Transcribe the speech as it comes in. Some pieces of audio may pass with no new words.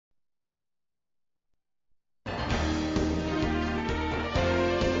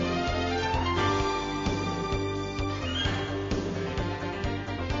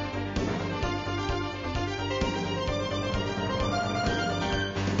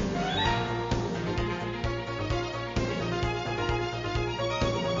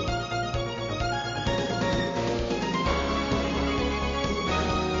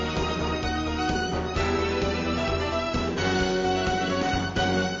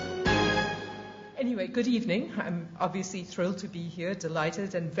good evening. I'm obviously thrilled to be here,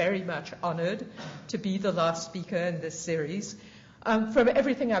 delighted and very much honored to be the last speaker in this series. From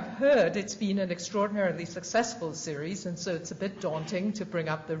everything I've heard, it's been an extraordinarily successful series, and so it's a bit daunting to bring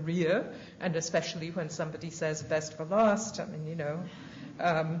up the rear, and especially when somebody says best for last. I mean,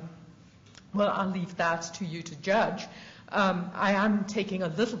 well, I'll leave that to you to judge. I am taking a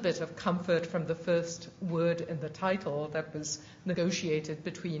little bit of comfort from the first word in the title that was negotiated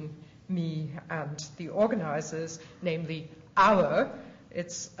between me and the organizers, namely our.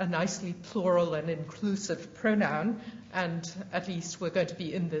 It's a nicely plural and inclusive pronoun, and at least we're going to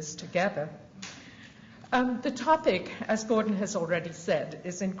be in this together. The topic, as Gordon has already said,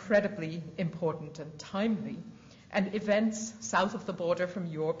 is incredibly important and timely, and events south of the border from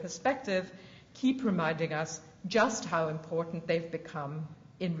your perspective keep reminding us just how important they've become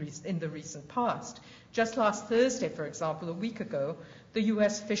in the recent past. Just last Thursday, for example, a week ago, the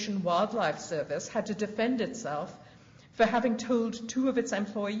U.S. Fish and Wildlife Service had to defend itself for having told two of its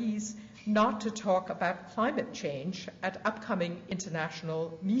employees not to talk about climate change at upcoming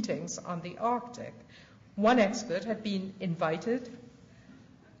international meetings on the Arctic. One expert had been invited.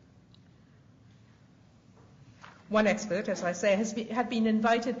 One expert, as I say, had been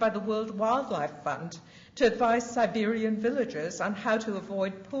invited by the World Wildlife Fund to advise Siberian villagers on how to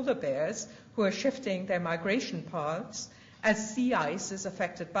avoid polar bears who are shifting their migration paths as sea ice is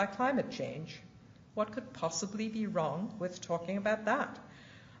affected by climate change. What could possibly be wrong with talking about that?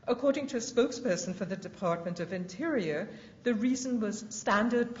 According to a spokesperson for the Department of Interior, the reason was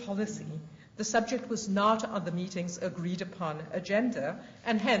standard policy. The subject was not on the meeting's agreed upon agenda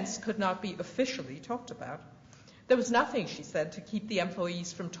and hence could not be officially talked about. There was nothing, she said, to keep the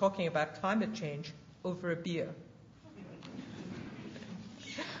employees from talking about climate change over a beer.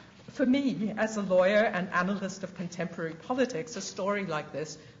 For me, as a lawyer and analyst of contemporary politics, a story like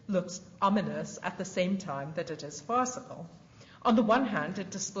this looks ominous at the same time that it is farcical. On the one hand, it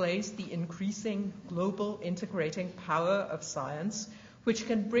displays the increasing global integrating power of science, which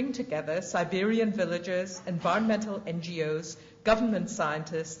can bring together Siberian villagers, environmental NGOs, government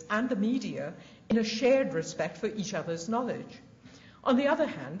scientists, and the media in a shared respect for each other's knowledge. On the other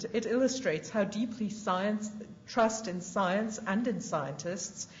hand, it illustrates how deeply trust in science and in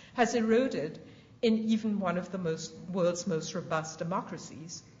scientists has eroded in even one of the world's most robust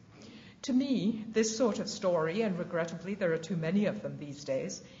democracies. To me, this sort of story, and regrettably there are too many of them these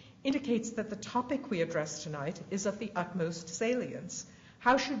days, indicates that the topic we address tonight is of the utmost salience.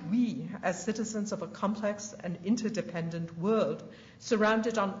 How should we, as citizens of a complex and interdependent world,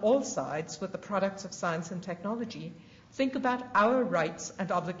 surrounded on all sides with the products of science and technology, think about our rights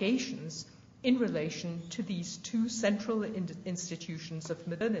and obligations in relation to these two central institutions of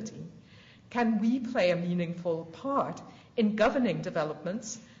modernity? Can we play a meaningful part in governing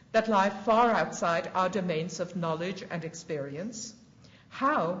developments that lie far outside our domains of knowledge and experience?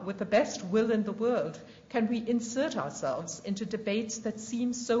 How, with the best will in the world, can we insert ourselves into debates that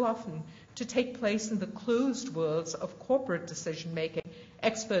seem so often to take place in the closed worlds of corporate decision-making,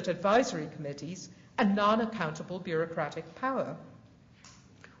 expert advisory committees, and non-accountable bureaucratic power?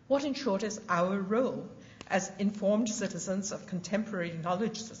 What, in short, is our role as informed citizens of contemporary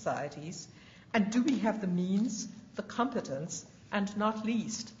knowledge societies, and do we have the means, the competence, and not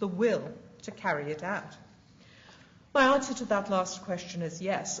least, the will to carry it out? My answer to that last question is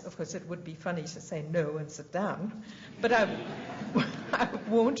yes. Of course, it would be funny to say no and sit down, but I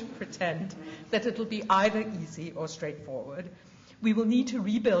won't pretend that it'll be either easy or straightforward. We will need to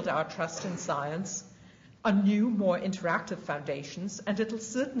rebuild our trust in science on new, more interactive foundations, and it'll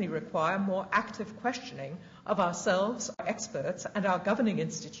certainly require more active questioning of ourselves, our experts, and our governing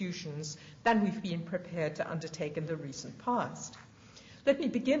institutions than we've been prepared to undertake in the recent past. Let me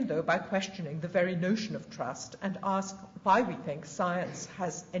begin, though, by questioning the very notion of trust and ask why we think science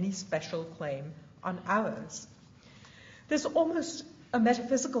has any special claim on ours. There's almost a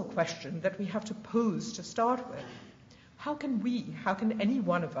metaphysical question that we have to pose to start with. How can any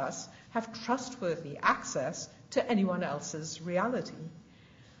one of us have trustworthy access to anyone else's reality?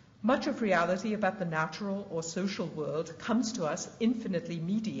 Much of reality about the natural or social world comes to us infinitely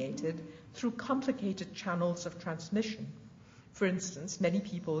mediated through complicated channels of transmission. For instance, many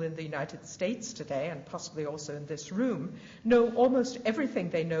people in the United States today, and possibly also in this room, know almost everything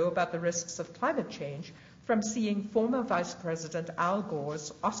they know about the risks of climate change from seeing former Vice President Al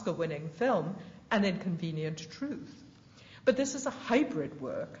Gore's Oscar-winning film, An Inconvenient Truth. But this is a hybrid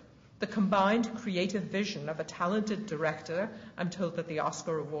work, the combined creative vision of a talented director — I'm told that the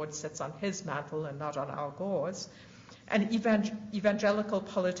Oscar award sits on his mantle and not on Al Gore's — an evangelical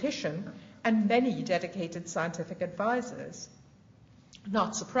politician, and many dedicated scientific advisors.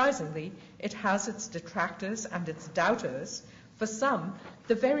 Not surprisingly, it has its detractors and its doubters. For some,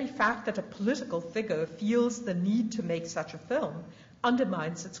 the very fact that a political figure feels the need to make such a film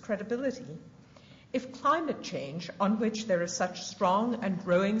undermines its credibility. If climate change, on which there is such strong and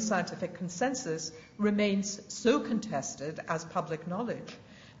growing scientific consensus, remains so contested as public knowledge,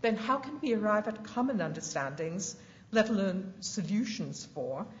 then how can we arrive at common understandings, let alone solutions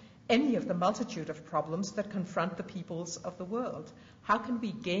for, any of the multitude of problems that confront the peoples of the world? How can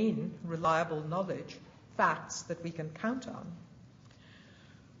we gain reliable knowledge, facts that we can count on?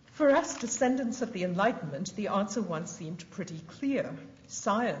 For us, descendants of the Enlightenment, the answer once seemed pretty clear.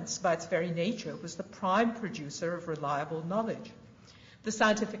 Science, by its very nature, was the prime producer of reliable knowledge. The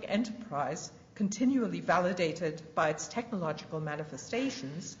scientific enterprise, continually validated by its technological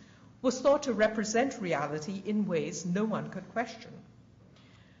manifestations, was thought to represent reality in ways no one could question.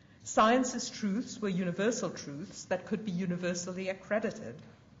 Science's truths were universal truths that could be universally accredited.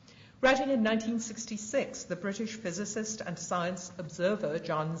 Writing in 1966, the British physicist and science observer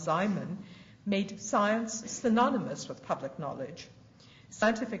John Simon made science synonymous with public knowledge.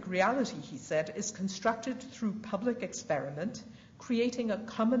 Scientific reality, he said, is constructed through public experiment, creating a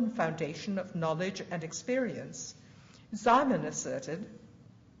common foundation of knowledge and experience. Simon asserted,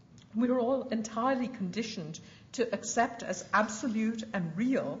 we're all entirely conditioned to accept as absolute and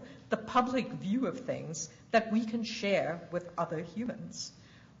real the public view of things that we can share with other humans.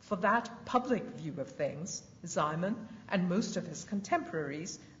 For that public view of things, Simon and most of his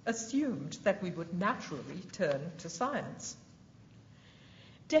contemporaries assumed that we would naturally turn to science.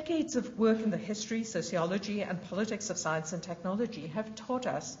 Decades of work in the history, sociology, and politics of science and technology have taught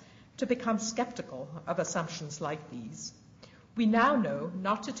us to become skeptical of assumptions like these. We now know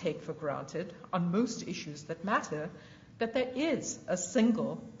not to take for granted, on most issues that matter, that there is a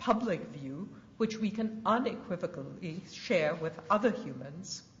single public view which we can unequivocally share with other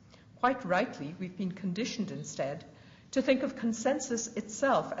humans. Quite rightly, we've been conditioned instead to think of consensus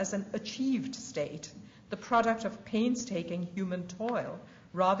itself as an achieved state, the product of painstaking human toil,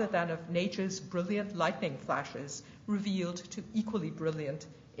 rather than of nature's brilliant lightning flashes revealed to equally brilliant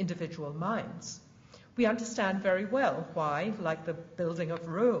individual minds. We understand very well why, like the building of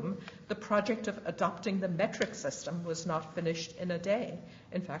Rome, the project of adopting the metric system was not finished in a day.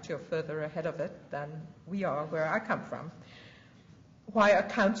 In fact, you're further ahead of it than we are where I come from. Why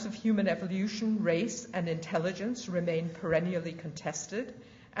accounts of human evolution, race, and intelligence remain perennially contested,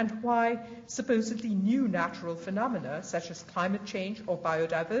 and why supposedly new natural phenomena, such as climate change or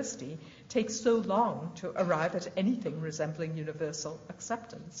biodiversity, take so long to arrive at anything resembling universal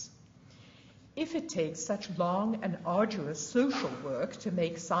acceptance. If it takes such long and arduous social work to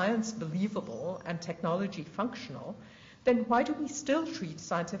make science believable and technology functional, then why do we still treat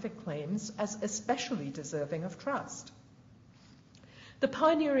scientific claims as especially deserving of trust? The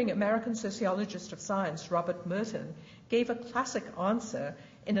pioneering American sociologist of science, Robert Merton, gave a classic answer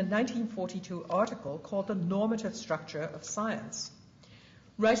in a 1942 article called The Normative Structure of Science.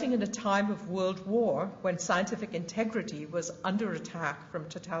 Writing in a time of world war, when scientific integrity was under attack from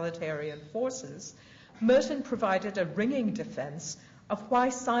totalitarian forces, Merton provided a ringing defense of why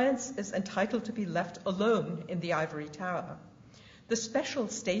science is entitled to be left alone in the ivory tower. The special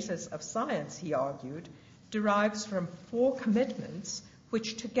status of science, he argued, derives from 4 commitments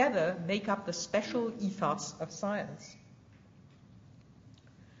which together make up the special ethos of science.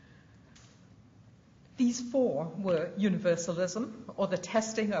 These 4 were universalism, or the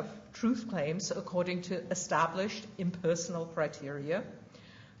testing of truth claims according to established impersonal criteria,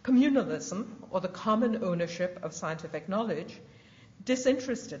 communalism, or the common ownership of scientific knowledge,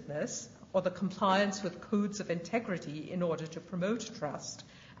 disinterestedness, or the compliance with codes of integrity in order to promote trust,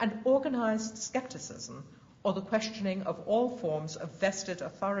 and organized skepticism, or the questioning of all forms of vested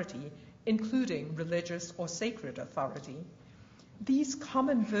authority, including religious or sacred authority. These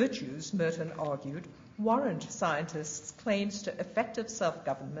common virtues, Merton argued, warrant scientists' claims to effective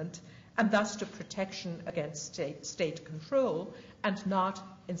self-government and thus to protection against state control, and not,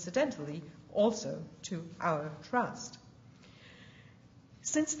 incidentally, also to our trust.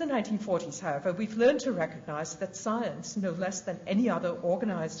 Since the 1940s, however, we've learned to recognize that science, no less than any other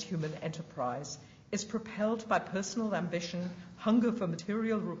organized human enterprise, is propelled by personal ambition, hunger for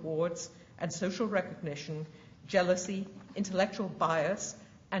material rewards and social recognition, jealousy, intellectual bias,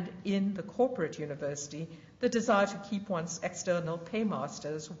 and in the corporate university, the desire to keep one's external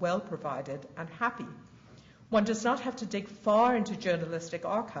paymasters well provided and happy. One does not have to dig far into journalistic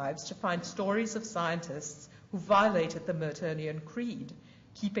archives to find stories of scientists who violated the Mertonian creed,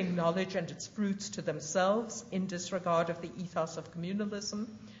 keeping knowledge and its fruits to themselves in disregard of the ethos of communalism,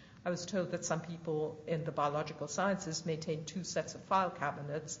 I was told that some people in the biological sciences maintain two sets of file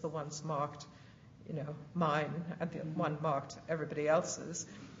cabinets, the ones marked, mine, and the one marked everybody else's,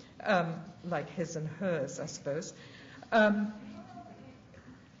 like his and hers, I suppose.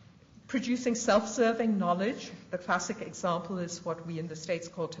 Producing self-serving knowledge, the classic example is what we in the States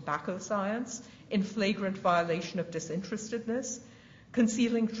call tobacco science, in flagrant violation of disinterestedness,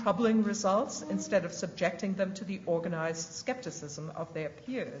 concealing troubling results instead of subjecting them to the organized skepticism of their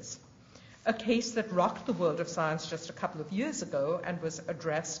peers. A case that rocked the world of science just a couple of years ago and was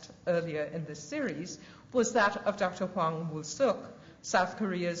addressed earlier in this series was that of Dr. Hwang Woo-suk, South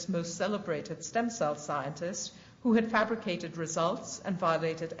Korea's most celebrated stem cell scientist, who had fabricated results and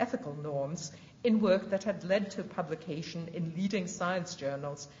violated ethical norms in work that had led to publication in leading science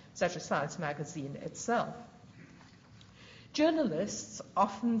journals, such as Science magazine itself. Journalists,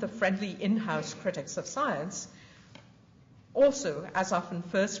 often the friendly in-house critics of science, also as often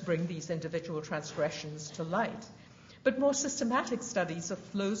first bring these individual transgressions to light. But more systematic studies of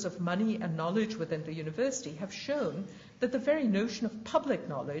flows of money and knowledge within the university have shown that the very notion of public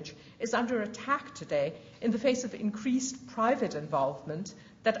knowledge is under attack today in the face of increased private involvement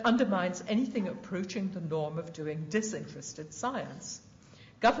that undermines anything approaching the norm of doing disinterested science.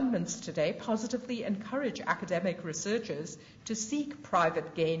 Governments today positively encourage academic researchers to seek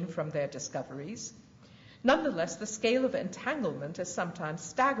private gain from their discoveries. Nonetheless, the scale of entanglement is sometimes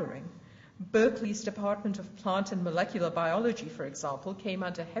staggering. Berkeley's Department of Plant and Molecular Biology, for example, came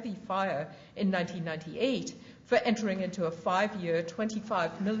under heavy fire in 1998 for entering into a 5-year,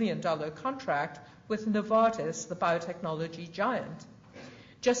 $25 million contract with Novartis, the biotechnology giant.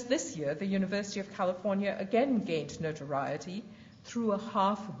 Just this year, the University of California again gained notoriety through a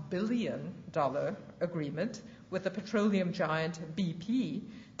 $500 million agreement with the petroleum giant BP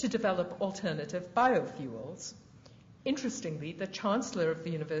to develop alternative biofuels. Interestingly, the Chancellor of the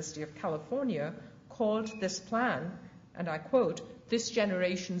University of California called this plan, and I quote, "this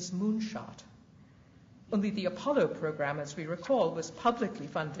generation's moonshot." Only the Apollo program, as we recall, was publicly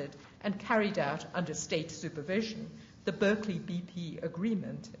funded and carried out under state supervision. The Berkeley-BP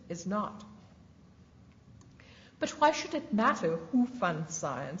agreement is not. But why should it matter who funds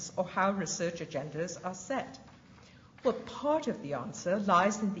science or how research agendas are set? Well, part of the answer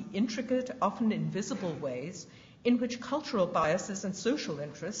lies in the intricate, often invisible ways in which cultural biases and social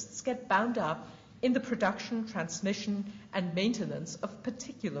interests get bound up in the production, transmission, and maintenance of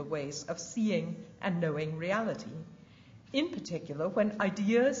particular ways of seeing and knowing reality. In particular, when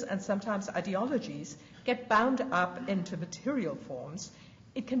ideas and sometimes ideologies get bound up into material forms,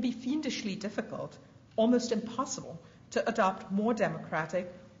 it can be fiendishly difficult, almost impossible, to adopt more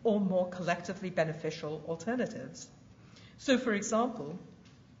democratic or more collectively beneficial alternatives. So, for example,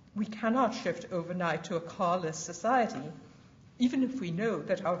 we cannot shift overnight to a carless society, even if we know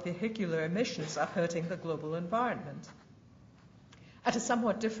that our vehicular emissions are hurting the global environment. At a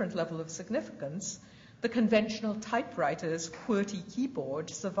somewhat different level of significance, the conventional typewriter's QWERTY keyboard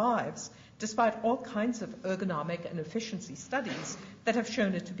survives, despite all kinds of ergonomic and efficiency studies that have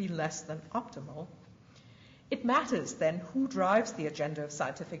shown it to be less than optimal. It matters, then, who drives the agenda of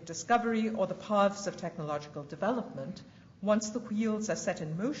scientific discovery or the paths of technological development. Once the wheels are set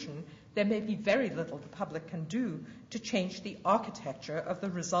in motion, there may be very little the public can do to change the architecture of the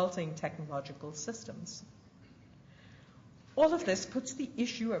resulting technological systems. All of this puts the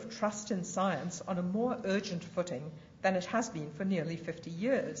issue of trust in science on a more urgent footing than it has been for nearly 50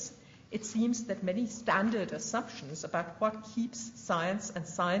 years. It seems that many standard assumptions about what keeps science and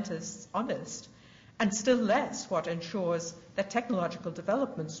scientists honest, and still less what ensures that technological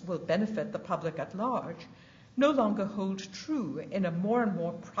developments will benefit the public at large, no longer hold true in a more and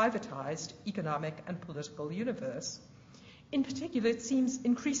more privatized economic and political universe. In particular, it seems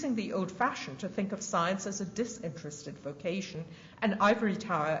increasingly old-fashioned to think of science as a disinterested vocation, an ivory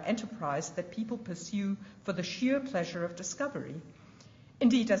tower enterprise that people pursue for the sheer pleasure of discovery.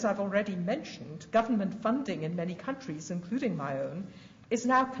 Indeed, as I've already mentioned, government funding in many countries, including my own, is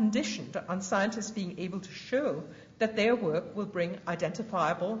now conditioned on scientists being able to show that their work will bring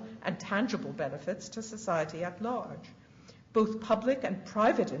identifiable and tangible benefits to society at large. Both public and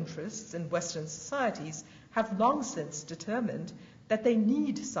private interests in Western societies have long since determined that they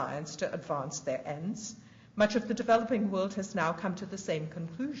need science to advance their ends. Much of the developing world has now come to the same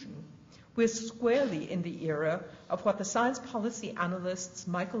conclusion. We're squarely in the era of what the science policy analysts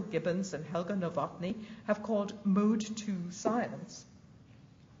Michael Gibbons and Helga Novotny have called Mode 2 science.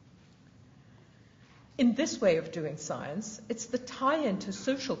 In this way of doing science, it's the tie-in to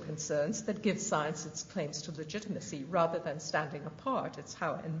social concerns that gives science its claims to legitimacy rather than standing apart. It's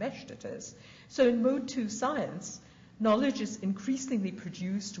how enmeshed it is. So in Mode 2 science, knowledge is increasingly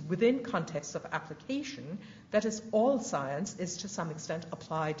produced within contexts of application, that is, all science is to some extent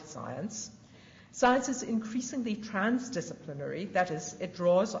applied science. Science is increasingly transdisciplinary, that is, it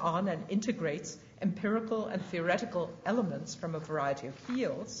draws on and integrates empirical and theoretical elements from a variety of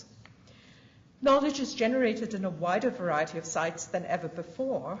fields. Knowledge is generated in a wider variety of sites than ever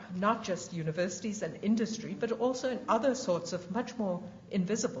before, not just universities and industry, but also in other sorts of much more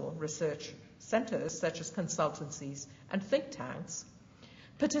invisible research centers, such as consultancies and think tanks.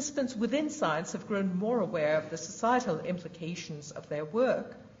 Participants within science have grown more aware of the societal implications of their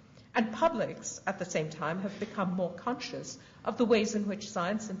work, and publics, at the same time, have become more conscious of the ways in which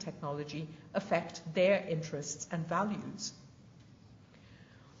science and technology affect their interests and values.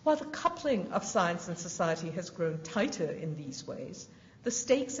 While the coupling of science and society has grown tighter in these ways, the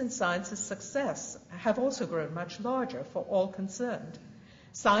stakes in science's success have also grown much larger for all concerned.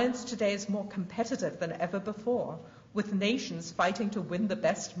 Science today is more competitive than ever before, with nations fighting to win the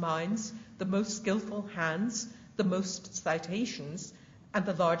best minds, the most skillful hands, the most citations, and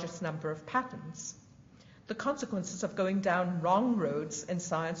the largest number of patents. The consequences of going down wrong roads in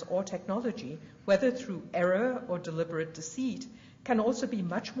science or technology, whether through error or deliberate deceit, can also be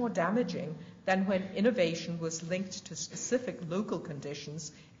much more damaging than when innovation was linked to specific local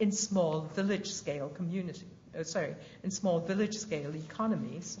conditions in small village-scale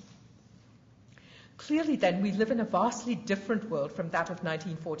economies. Clearly, then, we live in a vastly different world from that of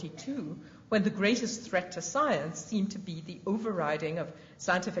 1942, when the greatest threat to science seemed to be the overriding of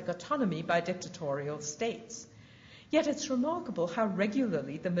scientific autonomy by dictatorial states. Yet it's remarkable how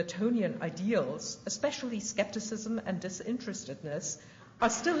regularly the Miltonian ideals, especially skepticism and disinterestedness, are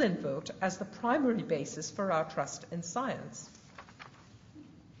still invoked as the primary basis for our trust in science.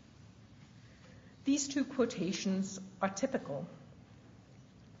 These two quotations are typical.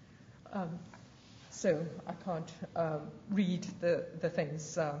 So I can't read the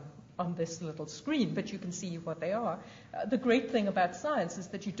things on this little screen, but you can see what they are. The great thing about science is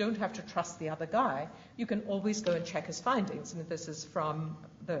that you don't have to trust the other guy. You can always go and check his findings. And this is from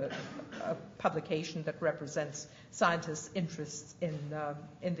a publication that represents scientists' interests in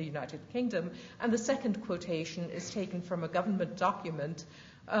the United Kingdom. And the second quotation is taken from a government document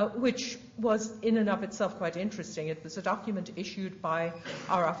which was in and of itself quite interesting. It was a document issued by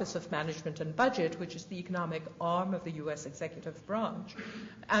our Office of Management and Budget, which is the economic arm of the U.S. executive branch.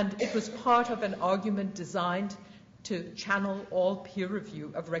 And it was part of an argument designed to channel all peer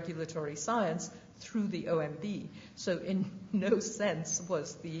review of regulatory science through the OMB. So in no sense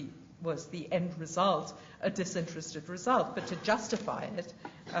was the end result a disinterested result, but to justify it,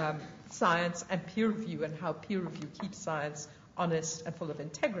 science and peer review and how peer review keeps science honest and full of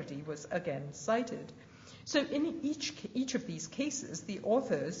integrity was again cited. So in each of these cases, the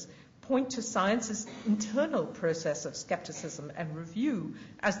authors point to science's internal process of skepticism and review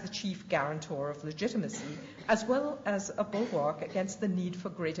as the chief guarantor of legitimacy, as well as a bulwark against the need for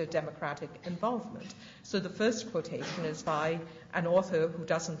greater democratic involvement. So the first quotation is by an author who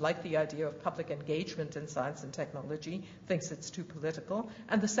doesn't like the idea of public engagement in science and technology, thinks it's too political,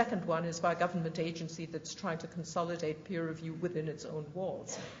 and the second one is by a government agency that's trying to consolidate peer review within its own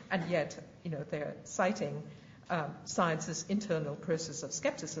walls, and yet, they're citing science's internal process of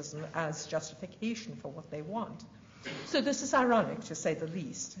skepticism as justification for what they want. So this is ironic, to say the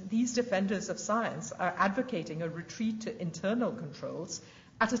least. These defenders of science are advocating a retreat to internal controls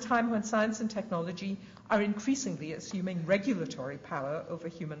at a time when science and technology are increasingly assuming regulatory power over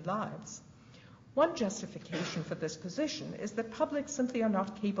human lives. One justification for this position is that publics simply are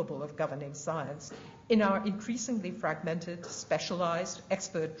not capable of governing science in our increasingly fragmented, specialized,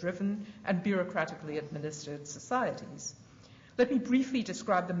 expert-driven, and bureaucratically administered societies. Let me briefly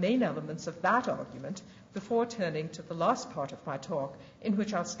describe the main elements of that argument before turning to the last part of my talk, in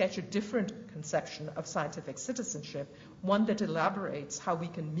which I'll sketch a different conception of scientific citizenship, one that elaborates how we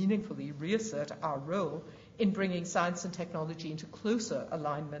can meaningfully reassert our role in bringing science and technology into closer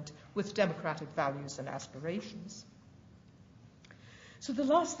alignment with democratic values and aspirations. So the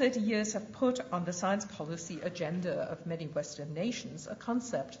last 30 years have put on the science policy agenda of many Western nations a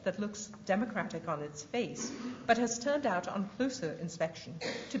concept that looks democratic on its face, but has turned out on closer inspection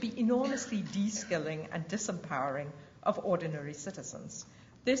to be enormously de-skilling and disempowering of ordinary citizens.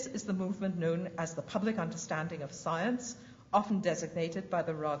 This is the movement known as the public understanding of science, often designated by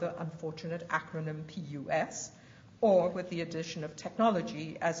the rather unfortunate acronym PUS, or with the addition of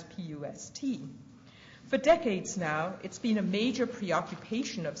technology as PUST. For decades now, it's been a major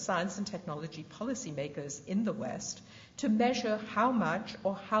preoccupation of science and technology policymakers in the West to measure how much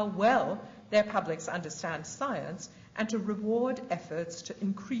or how well their publics understand science and to reward efforts to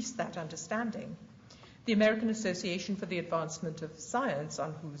increase that understanding. The American Association for the Advancement of Science,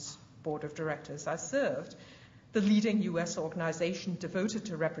 on whose board of directors I served, the leading U.S. organization devoted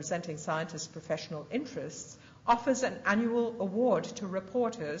to representing scientists' professional interests, offers an annual award to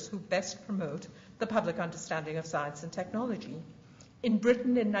reporters who best promote the public understanding of science and technology. In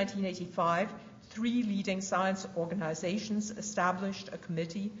Britain in 1985, 3 leading science organizations established a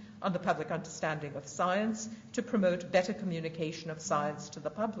committee on the public understanding of science to promote better communication of science to the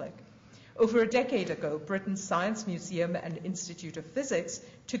public. Over a decade ago, Britain's Science Museum and Institute of Physics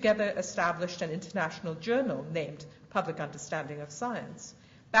together established an international journal named Public Understanding of Science.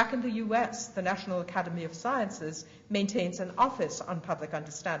 Back in the US, the National Academy of Sciences maintains an office on public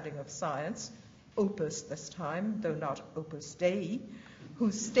understanding of science, Opus this time, though not Opus Dei,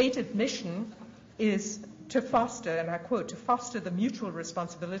 whose stated mission is to foster, and I quote, to foster the mutual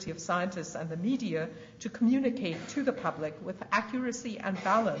responsibility of scientists and the media to communicate to the public with accuracy and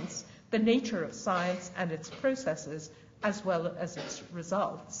balance the nature of science and its processes, as well as its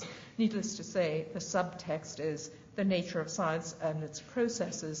results. Needless to say, the subtext is the nature of science and its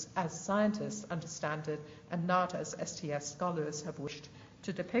processes as scientists understand it, and not as STS scholars have wished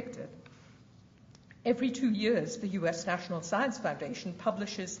to depict it. Every 2 years, the U.S. National Science Foundation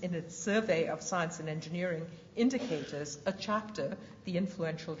publishes in its Survey of Science and Engineering Indicators a chapter, the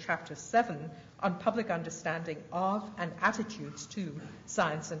influential Chapter 7, on public understanding of and attitudes to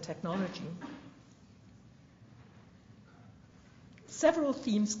science and technology. Several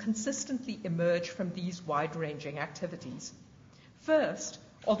themes consistently emerge from these wide-ranging activities. First,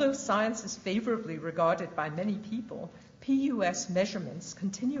 although science is favorably regarded by many people, PUS measurements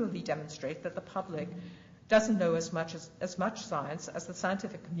continually demonstrate that the public doesn't know as much science as the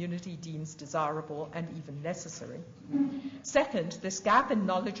scientific community deems desirable and even necessary. Second, this gap in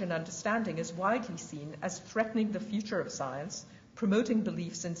knowledge and understanding is widely seen as threatening the future of science, promoting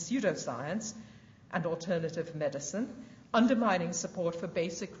beliefs in pseudoscience and alternative medicine, undermining support for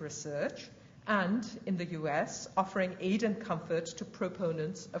basic research, and, in the US, offering aid and comfort to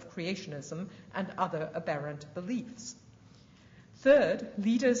proponents of creationism and other aberrant beliefs. Third,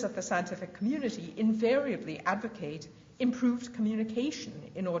 leaders of the scientific community invariably advocate improved communication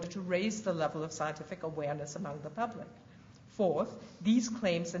in order to raise the level of scientific awareness among the public. Fourth, these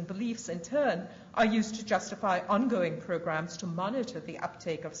claims and beliefs, in turn, are used to justify ongoing programs to monitor the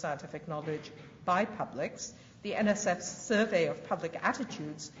uptake of scientific knowledge by publics. The NSF's survey of public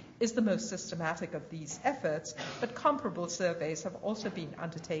attitudes is the most systematic of these efforts, but comparable surveys have also been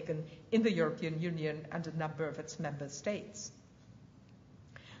undertaken in the European Union and a number of its member states.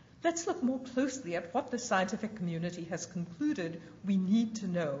 Let's look more closely at what the scientific community has concluded we need to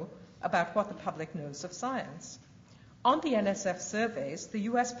know about what the public knows of science. On the NSF surveys, the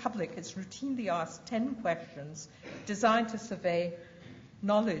US public is routinely asked 10 questions designed to survey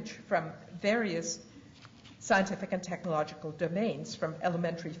knowledge from various scientific and technological domains, from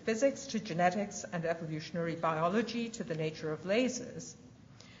elementary physics to genetics and evolutionary biology to the nature of lasers.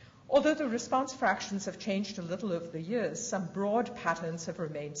 Although the response fractions have changed a little over the years, some broad patterns have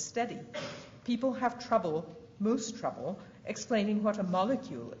remained steady. People have most trouble, explaining what a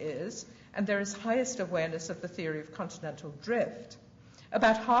molecule is, and there is highest awareness of the theory of continental drift.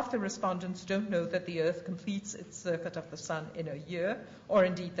 About half the respondents don't know that the Earth completes its circuit of the Sun in a year, or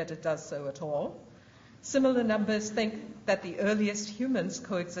indeed that it does so at all. Similar numbers think that the earliest humans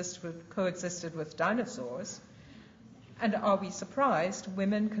coexisted with dinosaurs. And are we surprised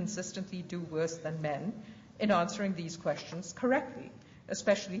women consistently do worse than men in answering these questions correctly,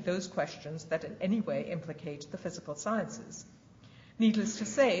 especially those questions that in any way implicate the physical sciences? Needless to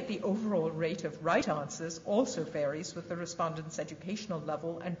say, the overall rate of right answers also varies with the respondents' educational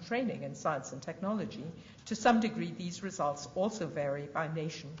level and training in science and technology. To some degree, these results also vary by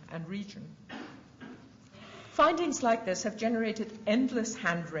nation and region. Findings like this have generated endless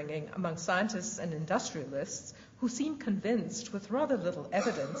hand-wringing among scientists and industrialists who seem convinced, with rather little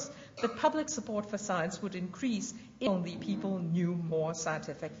evidence, that public support for science would increase if only people knew more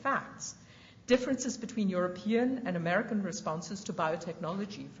scientific facts. Differences between European and American responses to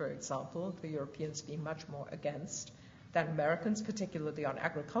biotechnology, for example, the Europeans being much more against than Americans, particularly on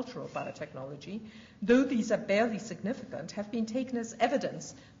agricultural biotechnology, though these are barely significant, have been taken as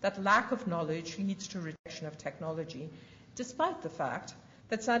evidence that lack of knowledge leads to rejection of technology, despite the fact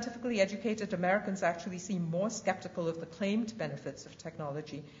that scientifically educated Americans actually seem more skeptical of the claimed benefits of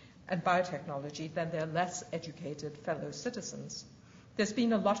technology and biotechnology than their less educated fellow citizens. There's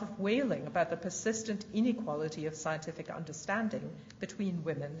been a lot of wailing about the persistent inequality of scientific understanding between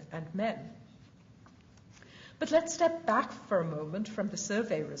women and men. But let's step back for a moment from the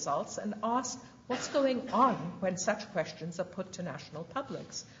survey results and ask what's going on when such questions are put to national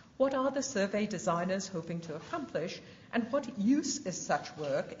publics. What are the survey designers hoping to accomplish, and what use is such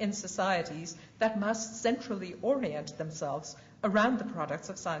work in societies that must centrally orient themselves around the products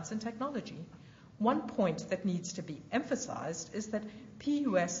of science and technology? One point that needs to be emphasized is that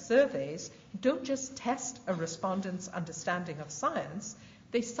PUS surveys don't just test a respondent's understanding of science,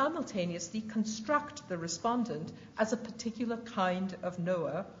 they simultaneously construct the respondent as a particular kind of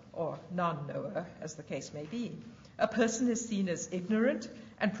knower, or non-knower, as the case may be. A person is seen as ignorant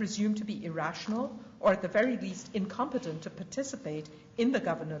and presumed to be irrational, or at the very least incompetent to participate in the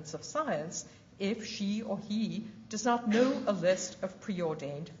governance of science if she or he does not know a list of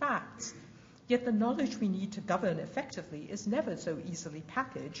preordained facts. Yet the knowledge we need to govern effectively is never so easily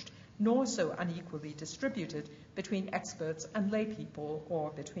packaged, nor so unequally distributed between experts and lay people,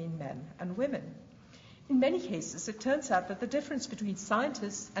 or between men and women. In many cases, it turns out that the difference between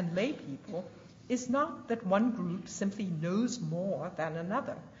scientists and lay people is not that one group simply knows more than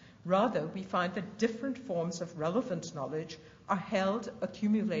another. Rather, we find that different forms of relevant knowledge are held,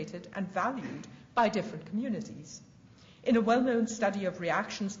 accumulated, and valued by different communities. In a well-known study of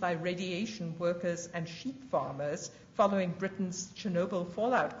reactions by radiation workers and sheep farmers following Britain's Chernobyl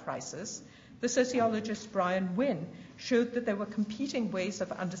fallout crisis, the sociologist Brian Wynne showed that there were competing ways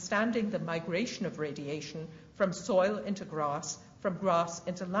of understanding the migration of radiation from soil into grass, from grass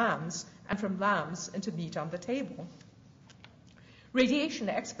into lambs, and from lambs into meat on the table. Radiation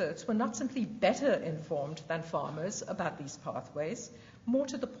experts were not simply better informed than farmers about these pathways. More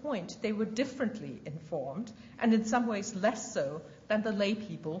to the point, they were differently informed, and in some ways less so than the lay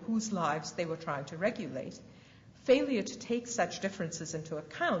people whose lives they were trying to regulate. Failure to take such differences into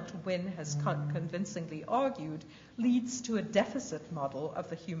account, Wynne has convincingly argued, leads to a deficit model of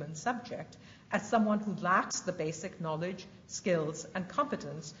the human subject as someone who lacks the basic knowledge, skills, and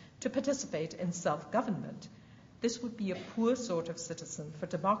competence to participate in self-government. This would be a poor sort of citizen for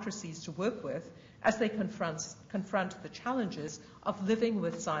democracies to work with as they confront the challenges of living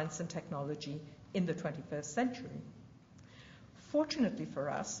with science and technology in the 21st century. Fortunately for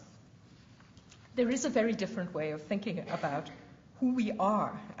us, there is a very different way of thinking about who we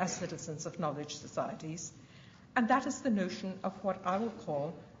are as citizens of knowledge societies, and that is the notion of what I will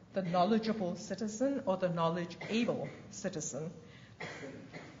call the knowledgeable citizen, or the knowledge-able citizen.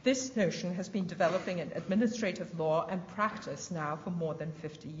 This notion has been developing in administrative law and practice now for more than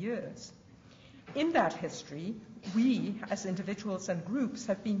 50 years. In that history, we, as individuals and groups,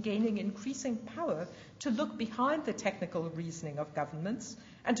 have been gaining increasing power to look behind the technical reasoning of governments,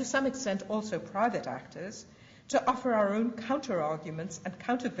 and to some extent also private actors, to offer our own counter-arguments and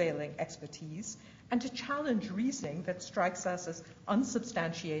countervailing expertise, and to challenge reasoning that strikes us as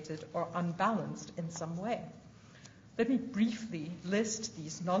unsubstantiated or unbalanced in some way. Let me briefly list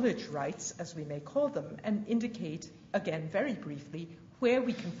these knowledge rights, as we may call them, and indicate, again very briefly, where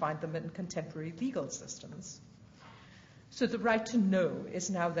we can find them in contemporary legal systems. So the right to know is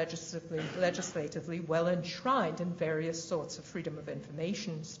now legislatively well enshrined in various sorts of freedom of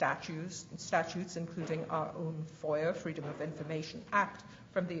information statutes, including our own FOIA, Freedom of Information Act,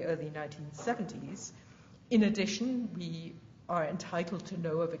 from the early 1970s. In addition, we are entitled to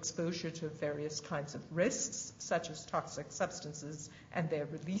know of exposure to various kinds of risks, such as toxic substances and their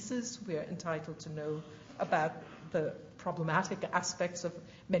releases. We are entitled to know about the problematic aspects of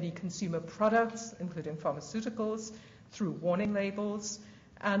many consumer products, including pharmaceuticals, through warning labels.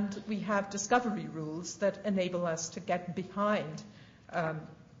 And we have discovery rules that enable us to get behind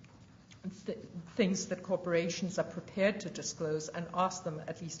things that corporations are prepared to disclose, and ask them,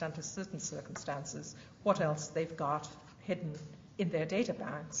 at least under certain circumstances, what else they've got hidden in their data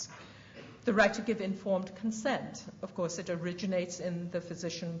banks. The right to give informed consent. Of course, it originates in the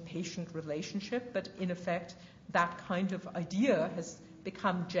physician-patient relationship, but in effect, that kind of idea has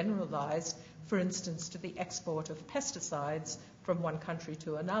become generalized, for instance, to the export of pesticides from one country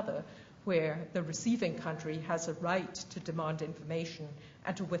to another, where the receiving country has a right to demand information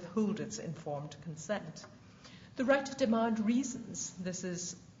and to withhold its informed consent. The right to demand reasons. This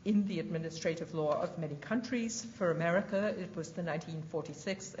is in the administrative law of many countries. For America, it was the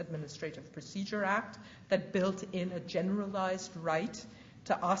 1946 Administrative Procedure Act that built in a generalized right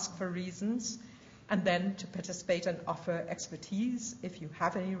to ask for reasons, and then to participate and offer expertise if you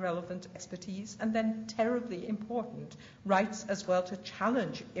have any relevant expertise, and then, terribly important, rights as well to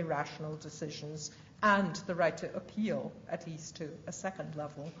challenge irrational decisions, and the right to appeal, at least to a second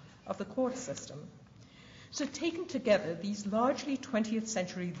level of the court system. So taken together, these largely 20th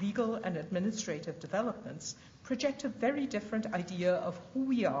century legal and administrative developments project a very different idea of who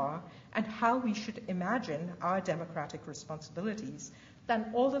we are and how we should imagine our democratic responsibilities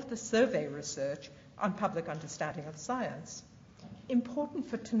than all of the survey research on public understanding of science. Important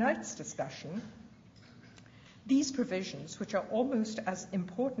for tonight's discussion, these provisions, which are almost as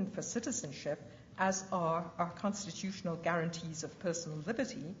important for citizenship as are our constitutional guarantees of personal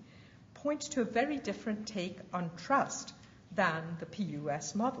liberty, point to a very different take on trust than the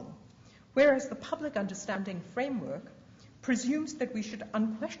PUS model. Whereas the public understanding framework presumes that we should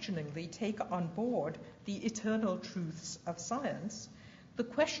unquestioningly take on board the eternal truths of science, the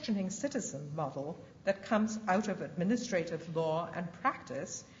questioning citizen model that comes out of administrative law and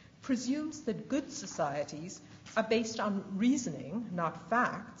practice presumes that good societies are based on reasoning, not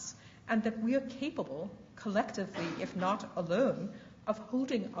facts, and that we are capable, collectively, if not alone, of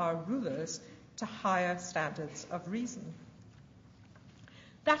holding our rulers to higher standards of reason.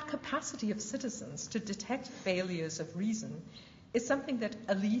 That capacity of citizens to detect failures of reason is something that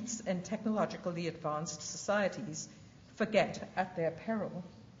elites in technologically advanced societies forget at their peril.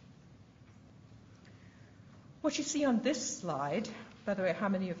 What you see on this slide, by the way, how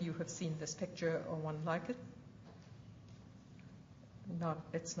many of you have seen this picture or one like it?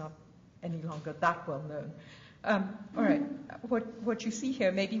 It's not any longer that well known. All right, what you see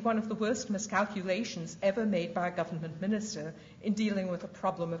here may be one of the worst miscalculations ever made by a government minister in dealing with a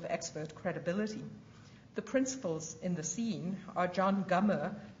problem of expert credibility. The principals in the scene are John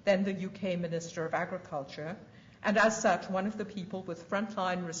Gummer, then the UK Minister of Agriculture, and as such, one of the people with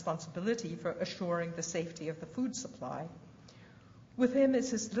frontline responsibility for assuring the safety of the food supply. With him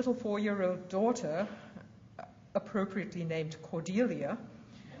is his little 4-year-old daughter, appropriately named Cordelia,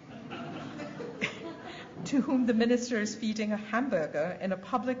 to whom the minister is feeding a hamburger in a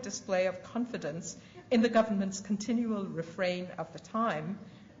public display of confidence in the government's continual refrain of the time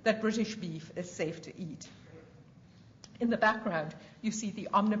that British beef is safe to eat. In the background, you see the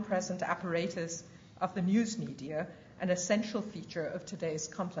omnipresent apparatus of the news media, an essential feature of today's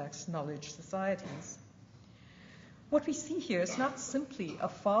complex knowledge societies. What we see here is not simply a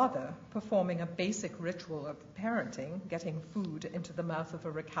father performing a basic ritual of parenting, getting food into the mouth of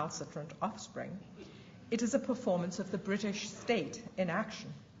a recalcitrant offspring. It is a performance of the British state in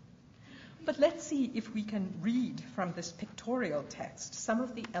action. But let's see if we can read from this pictorial text some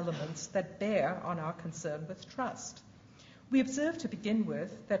of the elements that bear on our concern with trust. We observe to begin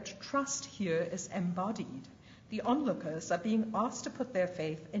with that trust here is embodied. The onlookers are being asked to put their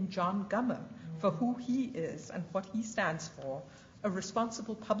faith in John Gummer for who he is and what he stands for, a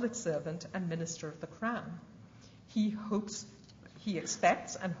responsible public servant and minister of the Crown. He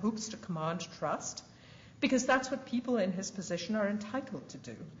expects and hopes to command trust because that's what people in his position are entitled to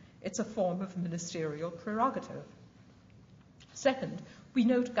do. It's a form of ministerial prerogative. Second, we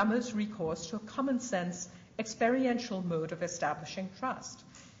note Gummer's recourse to a common sense, experiential mode of establishing trust.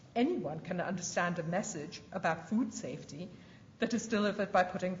 Anyone can understand a message about food safety that is delivered by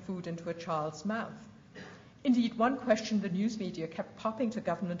putting food into a child's mouth. Indeed, one question the news media kept popping to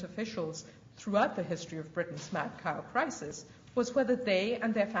government officials throughout the history of Britain's mad cow crisis was whether they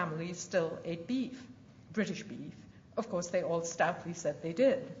and their families still ate beef, British beef. Of course, they all stoutly said they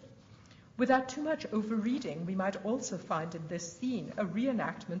did. Without too much overreading, we might also find in this scene a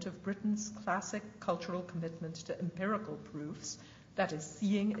reenactment of Britain's classic cultural commitment to empirical proofs, that is,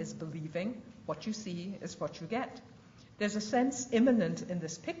 seeing is believing, what you see is what you get. There's a sense immanent in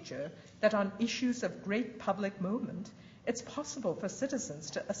this picture that on issues of great public moment, it's possible for citizens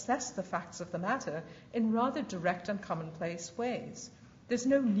to assess the facts of the matter in rather direct and commonplace ways. There's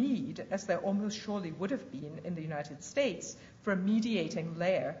no need, as there almost surely would have been in the United States, for a mediating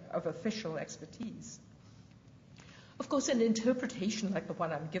layer of official expertise. Of course, an interpretation like the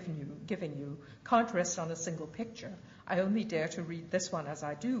one I'm giving you can't rest on a single picture. I only dare to read this one as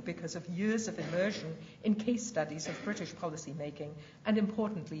I do because of years of immersion in case studies of British policy making and,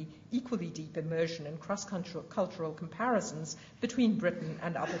 importantly, equally deep immersion in cross-cultural comparisons between Britain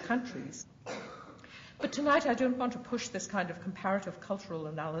and other countries. But tonight I don't want to push this kind of comparative cultural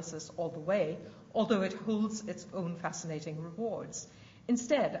analysis all the way, although it holds its own fascinating rewards.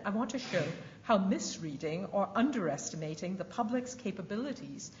 Instead, I want to show how misreading or underestimating the public's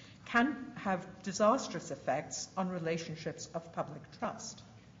capabilities can have disastrous effects on relationships of public trust.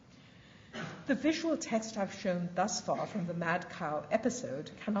 The visual text I've shown thus far from the Mad Cow episode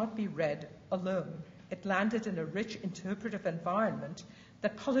cannot be read alone. It landed in a rich interpretive environment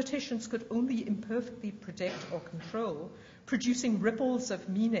that politicians could only imperfectly predict or control, producing ripples of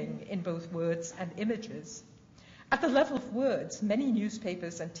meaning in both words and images. At the level of words, many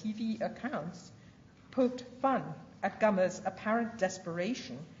newspapers and TV accounts poked fun at Gummer's apparent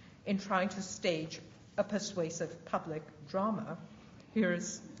desperation in trying to stage a persuasive public drama.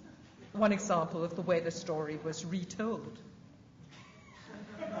 Here's one example of the way the story was retold.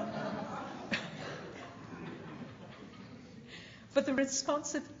 But the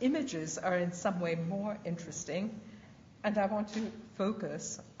responsive images are in some way more interesting, and I want to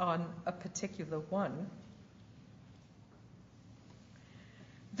focus on a particular one.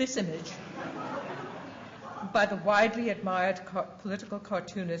 This image, by the widely admired political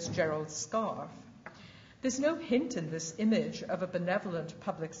cartoonist Gerald Scarfe. There's no hint in this image of a benevolent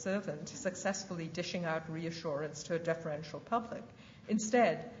public servant successfully dishing out reassurance to a deferential public.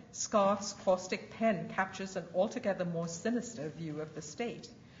 Instead, Scarfe's caustic pen captures an altogether more sinister view of the state.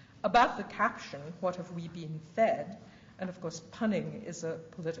 Above the caption, "What have we been fed?" and of course punning is a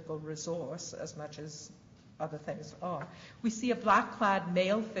political resource as much as other things are, we see a black-clad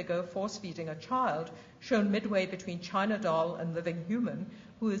male figure force-feeding a child, shown midway between China doll and living human,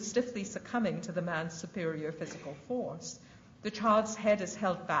 who is stiffly succumbing to the man's superior physical force. The child's head is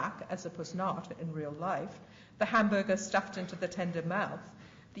held back, as it was not in real life, the hamburger stuffed into the tender mouth.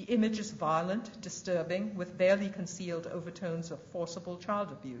 The image is violent, disturbing, with barely concealed overtones of forcible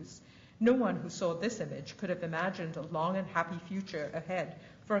child abuse. No one who saw this image could have imagined a long and happy future ahead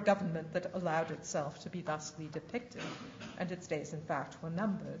for a government that allowed itself to be thusly depicted, and its days, in fact, were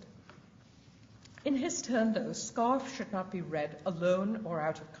numbered. In his turn, though, Scarfe should not be read alone or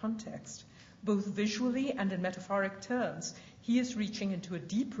out of context. Both visually and in metaphoric terms, he is reaching into a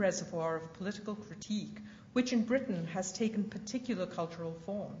deep reservoir of political critique, which in Britain has taken particular cultural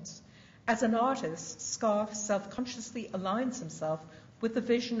forms. As an artist, Scarfe self-consciously aligns himself with the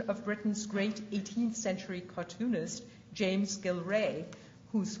vision of Britain's great 18th century cartoonist, James Gillray,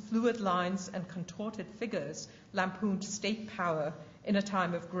 whose fluid lines and contorted figures lampooned state power in a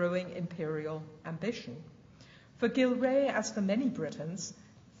time of growing imperial ambition. For Gillray, as for many Britons,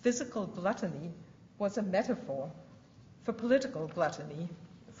 physical gluttony was a metaphor for political gluttony,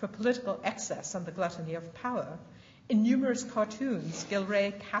 for political excess and the gluttony of power. In numerous cartoons,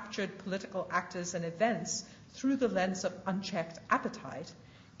 Gillray captured political actors and events through the lens of unchecked appetite.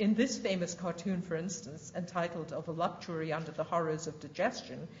 In this famous cartoon, for instance, entitled "A Voluptuary Under the Horrors of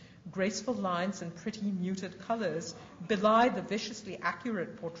Digestion," graceful lines and pretty muted colors belie the viciously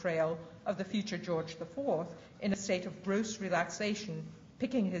accurate portrayal of the future George IV in a state of gross relaxation,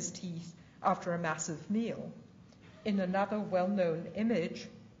 picking his teeth after a massive meal. In another well-known image,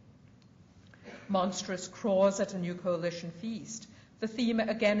 Monstrous craws at a new coalition feast. The theme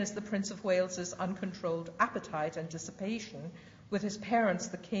again is the Prince of Wales's uncontrolled appetite and dissipation, with his parents,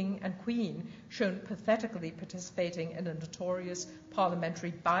 the King and Queen, shown pathetically participating in a notorious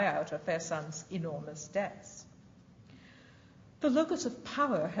parliamentary buyout of their son's enormous debts. The locus of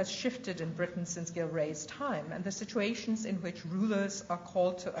power has shifted in Britain since Gillray's time, and the situations in which rulers are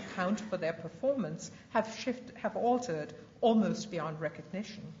called to account for their performance have altered almost beyond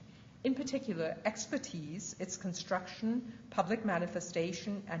recognition. In particular, expertise, its construction, public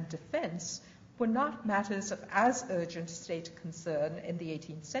manifestation, and defense were not matters of as urgent state concern in the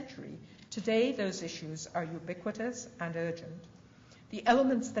 18th century. Today, those issues are ubiquitous and urgent. The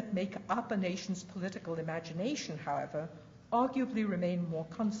elements that make up a nation's political imagination, however, arguably remain more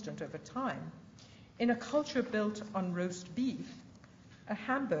constant over time. In a culture built on roast beef, a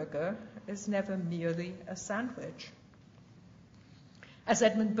hamburger is never merely a sandwich. As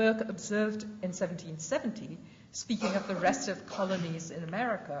Edmund Burke observed in 1770, speaking of the restive colonies in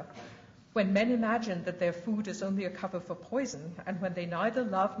America, when men imagine that their food is only a cover for poison, and when they neither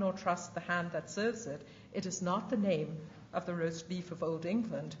love nor trust the hand that serves it, it is not the name of the roast beef of old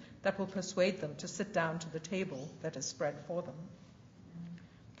England that will persuade them to sit down to the table that is spread for them.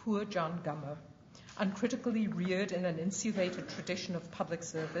 Poor John Gummer, uncritically reared in an insulated tradition of public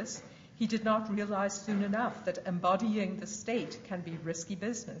service, he did not realize soon enough that embodying the state can be risky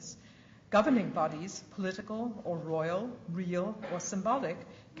business. Governing bodies, political or royal, real or symbolic,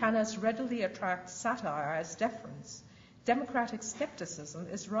 can as readily attract satire as deference. Democratic skepticism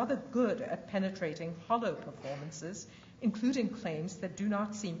is rather good at penetrating hollow performances, including claims that do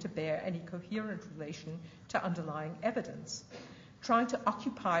not seem to bear any coherent relation to underlying evidence. Trying to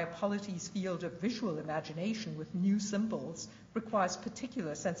occupy a polity's field of visual imagination with new symbols requires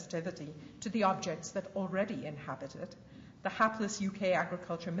particular sensitivity to the objects that already inhabit it. The hapless UK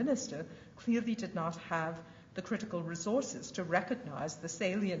agriculture minister clearly did not have the critical resources to recognize the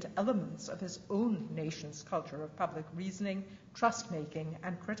salient elements of his own nation's culture of public reasoning, trust-making,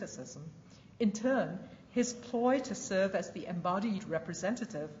 and criticism. In turn, his ploy to serve as the embodied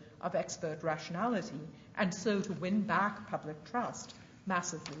representative of expert rationality and so to win back public trust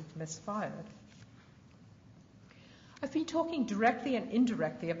massively misfired. I've been talking directly and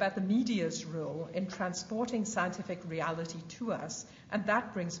indirectly about the media's role in transporting scientific reality to us, and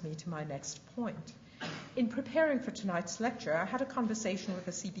that brings me to my next point. In preparing for tonight's lecture, I had a conversation with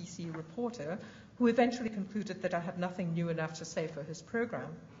a CBC reporter who eventually concluded that I had nothing new enough to say for his program.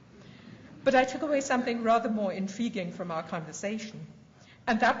 But I took away something rather more intriguing from our conversation,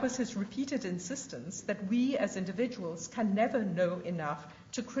 and that was his repeated insistence that we as individuals can never know enough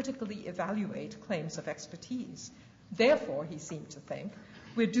to critically evaluate claims of expertise. Therefore, he seemed to think,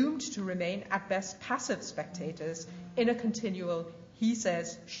 we're doomed to remain at best passive spectators in a continual he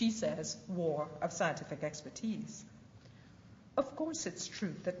says, she says war of scientific expertise. Of course, it's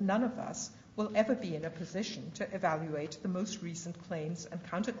true that none of us will ever be in a position to evaluate the most recent claims and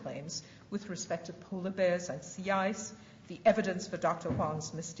counterclaims with respect to polar bears and sea ice, the evidence for Dr.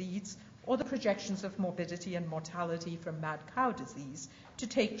 Huang's misdeeds, or the projections of morbidity and mortality from mad cow disease, to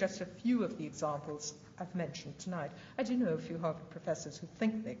take just a few of the examples I've mentioned tonight. I do know a few Harvard professors who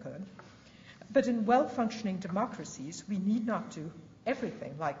think they could. But in well-functioning democracies, we need not do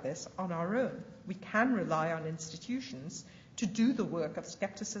everything like this on our own. We can rely on institutions to do the work of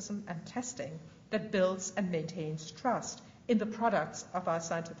skepticism and testing that builds and maintains trust in the products of our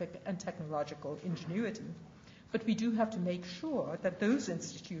scientific and technological ingenuity. But we do have to make sure that those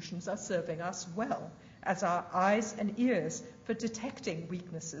institutions are serving us well as our eyes and ears for detecting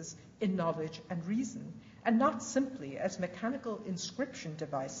weaknesses in knowledge and reason, and not simply as mechanical inscription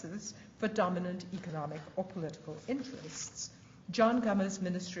devices for dominant economic or political interests. John Gummer's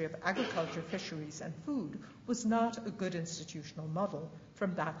Ministry of Agriculture, Fisheries and Food was not a good institutional model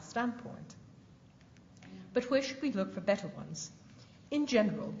from that standpoint. But where should we look for better ones? In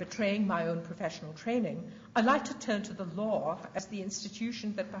general, betraying my own professional training, I like to turn to the law as the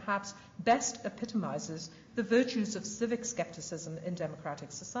institution that perhaps best epitomizes the virtues of civic skepticism in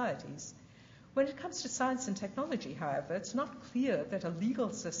democratic societies. When it comes to science and technology, however, it's not clear that a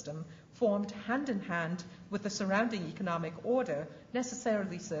legal system formed hand in hand with the surrounding economic order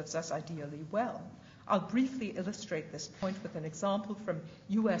necessarily serves us ideally well. I'll briefly illustrate this point with an example from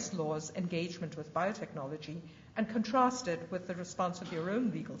US law's engagement with biotechnology and contrast it with the response of your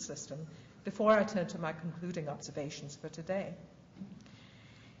own legal system before I turn to my concluding observations for today.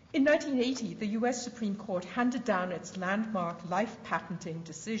 In 1980, the US Supreme Court handed down its landmark life patenting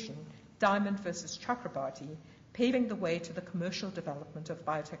decision, Diamond versus Chakrabarty, paving the way to the commercial development of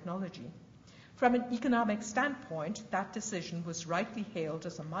biotechnology. From an economic standpoint, that decision was rightly hailed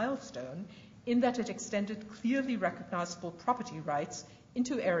as a milestone in that it extended clearly recognizable property rights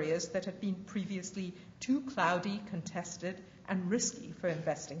into areas that had been previously too cloudy, contested, and risky for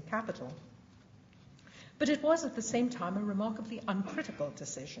investing capital. But it was at the same time a remarkably uncritical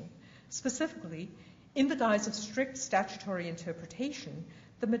decision. Specifically, in the guise of strict statutory interpretation,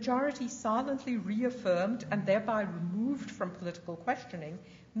 the majority silently reaffirmed and thereby removed from political questioning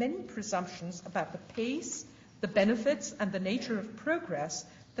many presumptions about the pace, the benefits, and the nature of progress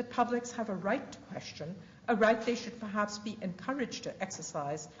that publics have a right to question, a right they should perhaps be encouraged to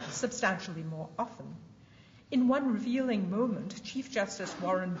exercise substantially more often. In one revealing moment, Chief Justice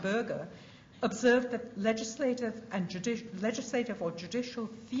Warren Burger observed that legislative or judicial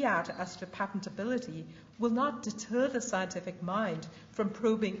fiat as to patentability will not deter the scientific mind from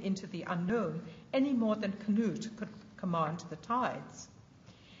probing into the unknown any more than Canute could command the tides.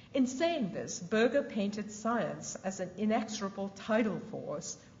 In saying this, Burger painted science as an inexorable tidal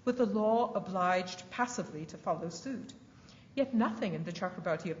force, with the law obliged passively to follow suit. Yet nothing in the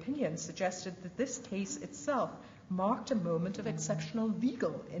Chakrabarty opinion suggested that this case itself marked a moment of exceptional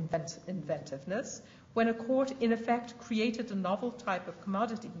legal inventiveness when a court in effect created a novel type of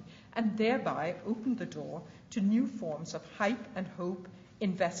commodity and thereby opened the door to new forms of hype and hope,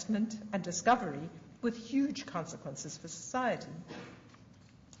 investment and discovery with huge consequences for society.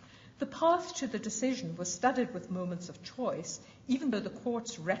 The path to the decision was studded with moments of choice, even though the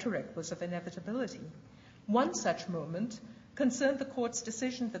court's rhetoric was of inevitability. One such moment concerned the court's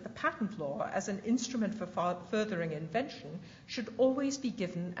decision that the patent law, as an instrument for furthering invention, should always be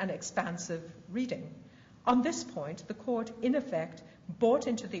given an expansive reading. On this point, the court, in effect, bought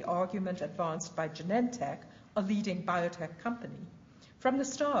into the argument advanced by Genentech, a leading biotech company. From the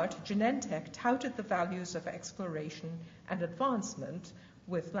start, Genentech touted the values of exploration and advancement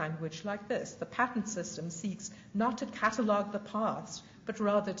with language like this: the patent system seeks not to catalogue the past, but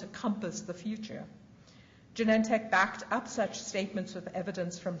rather to compass the future. Genentech backed up such statements with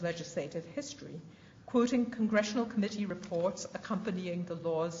evidence from legislative history. Quoting congressional committee reports accompanying the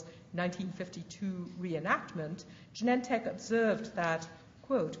law's 1952 reenactment, Genentech observed that,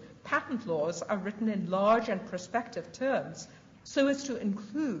 quote, patent laws are written in large and prospective terms so as to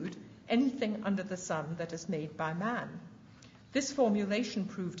include anything under the sun that is made by man. This formulation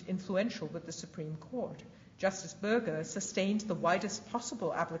proved influential with the Supreme Court. Justice Berger sustained the widest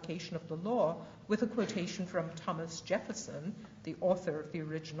possible application of the law with a quotation from Thomas Jefferson, the author of the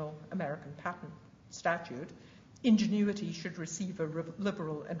original American patent statute. Ingenuity should receive a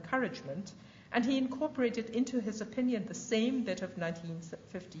liberal encouragement, and he incorporated into his opinion the same bit of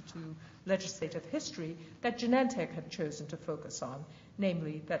 1952 legislative history that Genentech had chosen to focus on,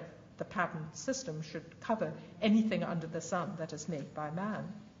 namely that the patent system should cover anything under the sun that is made by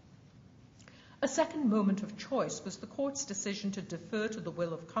man. A second moment of choice was the court's decision to defer to the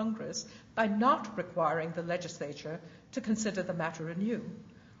will of Congress by not requiring the legislature to consider the matter anew.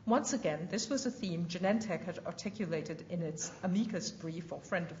 Once again, this was a theme Genentech had articulated in its amicus brief or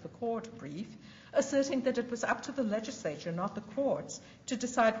friend of the court brief, asserting that it was up to the legislature, not the courts, to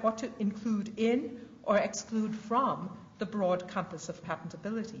decide what to include in or exclude from the broad compass of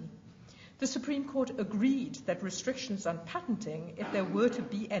patentability. The Supreme Court agreed that restrictions on patenting, if there were to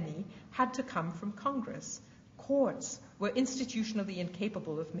be any, had to come from Congress. Courts were institutionally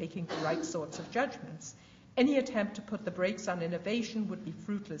incapable of making the right sorts of judgments. Any attempt to put the brakes on innovation would be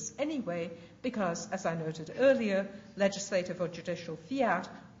fruitless anyway, because, as I noted earlier, legislative or judicial fiat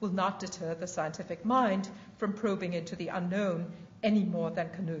will not deter the scientific mind from probing into the unknown any more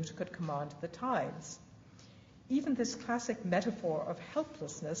than Canute could command the tides. Even this classic metaphor of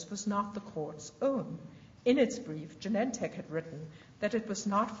helplessness was not the court's own. In its brief, Genentech had written that it was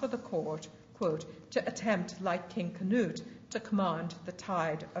not for the court, quote, to attempt, like King Canute, to command the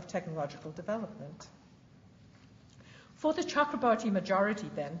tide of technological development. For the Chakrabarti majority,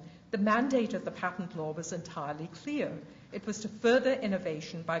 then, the mandate of the patent law was entirely clear. It was to further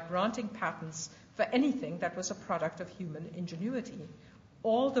innovation by granting patents for anything that was a product of human ingenuity.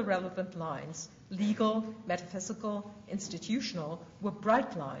 All the relevant lines, legal, metaphysical, institutional, were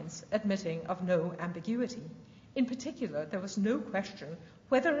bright lines admitting of no ambiguity. In particular, there was no question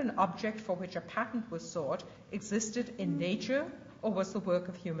whether an object for which a patent was sought existed in nature or was the work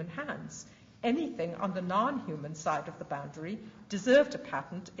of human hands. Anything on the non-human side of the boundary deserved a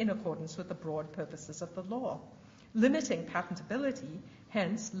patent in accordance with the broad purposes of the law. Limiting patentability,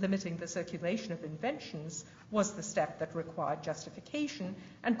 hence limiting the circulation of inventions, was the step that required justification,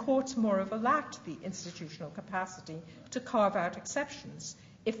 and courts moreover lacked the institutional capacity to carve out exceptions.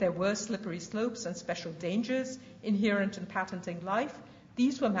 If there were slippery slopes and special dangers inherent in patenting life,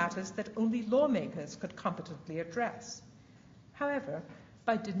 these were matters that only lawmakers could competently address. However,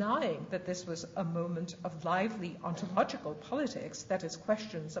 by denying that this was a moment of lively ontological politics, that is,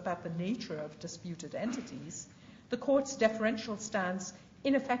 questions about the nature of disputed entities, the court's deferential stance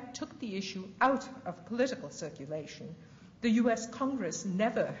in effect took the issue out of political circulation. The US Congress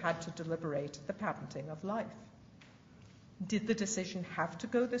never had to deliberate the patenting of life. Did the decision have to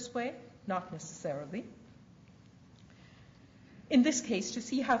go this way? Not necessarily. In this case, to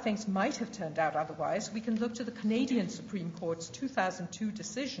see how things might have turned out otherwise, we can look to the Canadian Supreme Court's 2002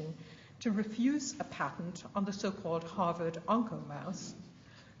 decision to refuse a patent on the so-called Harvard oncomouse.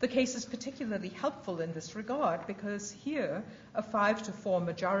 The case is particularly helpful in this regard because here, a 5-4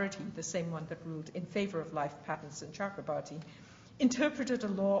 majority, the same one that ruled in favor of life patents in Chakrabarti, interpreted a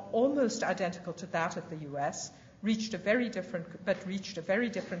law almost identical to that of the US, reached a very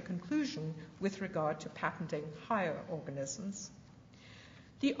different conclusion with regard to patenting higher organisms.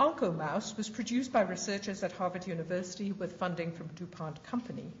 The oncomouse was produced by researchers at Harvard University with funding from DuPont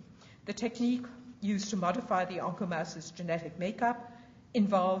Company. The technique used to modify the oncomouse's genetic makeup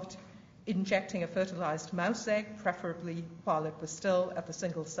involved injecting a fertilized mouse egg, preferably while it was still at the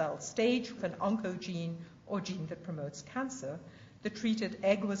single-cell stage, with an oncogene or gene that promotes cancer. The treated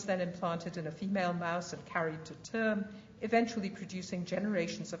egg was then implanted in a female mouse and carried to term, eventually producing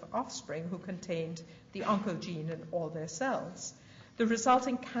generations of offspring who contained the oncogene in all their cells. The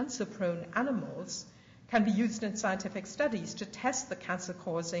resulting cancer-prone animals can be used in scientific studies to test the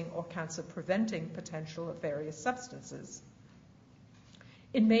cancer-causing or cancer-preventing potential of various substances.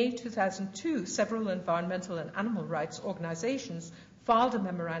 In May 2002, several environmental and animal rights organizations filed a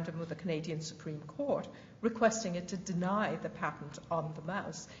memorandum with the Canadian Supreme Court requesting it to deny the patent on the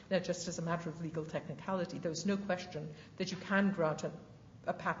mouse. Now, just as a matter of legal technicality, there was no question that you can grant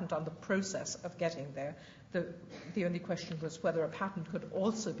a patent on the process of getting there. The only question was whether a patent could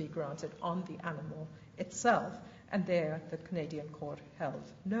also be granted on the animal itself, and there the Canadian court held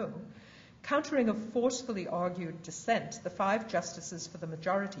no. Countering a forcefully argued dissent, the 5 justices for the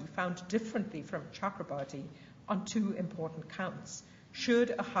majority found differently from Chakrabarti on 2 important counts.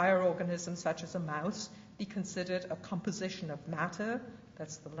 Should a higher organism such as a mouse be considered a composition of matter,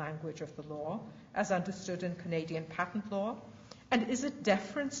 that's the language of the law, as understood in Canadian patent law? And is it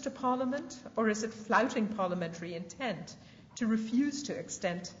deference to Parliament, or is it flouting parliamentary intent to refuse to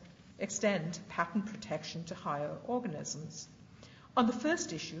extend extend patent protection to higher organisms. On the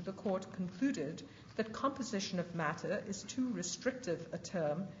first issue, the court concluded that composition of matter is too restrictive a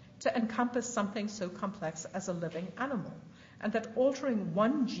term to encompass something so complex as a living animal, and that altering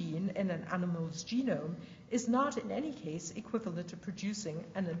one gene in an animal's genome is not in any case equivalent to producing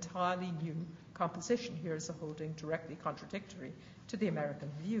an entirely new composition. Here is a holding directly contradictory to the American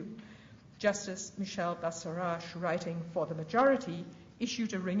view. Justice Michel Bassarache, writing for the majority,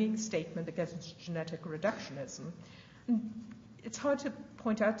 issued a ringing statement against genetic reductionism. And it's hard to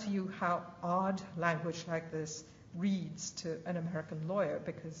point out to you how odd language like this reads to an American lawyer,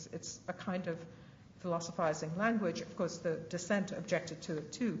 because it's a kind of philosophizing language. Of course, the dissent objected to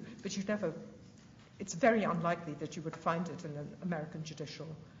it too, but it's very unlikely that you would find it in an American judicial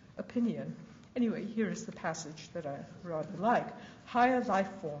opinion. Anyway, here is the passage that I rather like. Higher life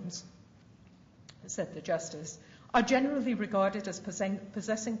forms, said the justice, are generally regarded as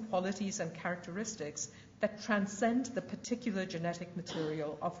possessing qualities and characteristics that transcend the particular genetic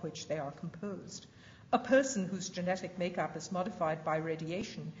material of which they are composed. A person whose genetic makeup is modified by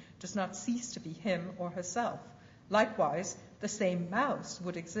radiation does not cease to be him or herself. Likewise, the same mouse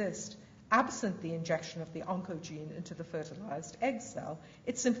would exist absent the injection of the oncogene into the fertilized egg cell.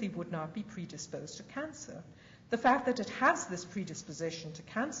 It simply would not be predisposed to cancer. The fact that it has this predisposition to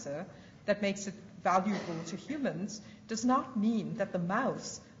cancer that makes it valuable to humans does not mean that the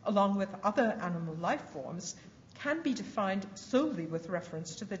mouse, along with other animal life forms, can be defined solely with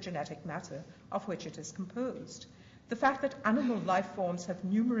reference to the genetic matter of which it is composed. The fact that animal life forms have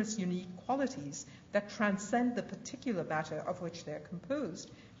numerous unique qualities that transcend the particular matter of which they are composed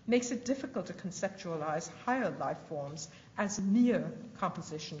makes it difficult to conceptualize higher life forms as mere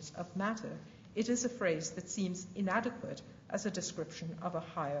compositions of matter. It is a phrase that seems inadequate as a description of a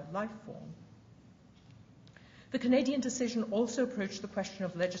higher life form. The Canadian decision also approached the question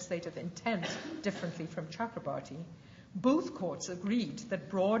of legislative intent differently from Chakrabarty. Both courts agreed that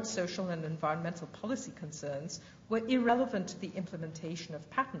broad social and environmental policy concerns were irrelevant to the implementation of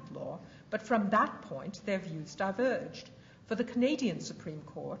patent law, but from that point their views diverged. For the Canadian Supreme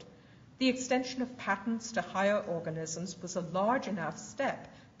Court, the extension of patents to higher organisms was a large enough step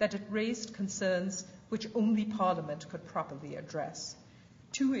that it raised concerns which only Parliament could properly address.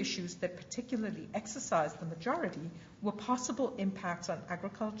 Two issues that particularly exercised the majority were possible impacts on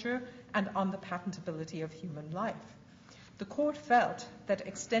agriculture and on the patentability of human life. The court felt that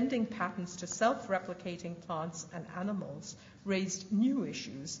extending patents to self-replicating plants and animals raised new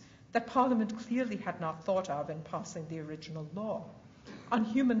issues that Parliament clearly had not thought of in passing the original law. On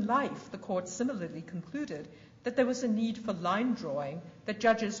human life, the court similarly concluded that there was a need for line drawing that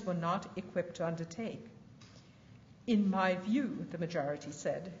judges were not equipped to undertake. In my view, the majority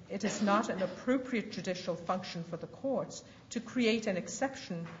said, it is not an appropriate judicial function for the courts to create an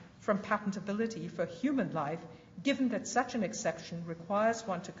exception from patentability for human life, given that such an exception requires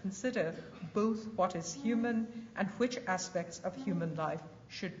one to consider both what is human and which aspects of human life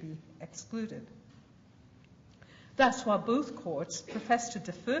should be excluded. Thus, while both courts professed to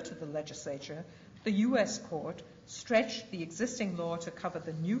defer to the legislature, the U.S. court stretched the existing law to cover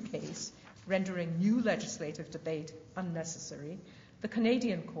the new case, rendering new legislative debate unnecessary. The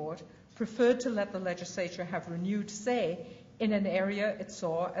Canadian court preferred to let the legislature have renewed say in an area it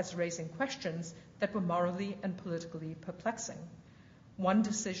saw as raising questions that were morally and politically perplexing. One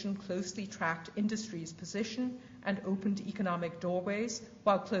decision closely tracked industry's position and opened economic doorways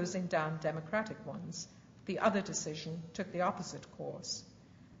while closing down democratic ones. The other decision took the opposite course.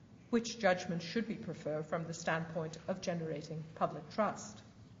 Which judgment should we prefer from the standpoint of generating public trust?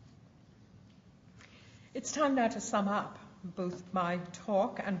 It's time now to sum up both my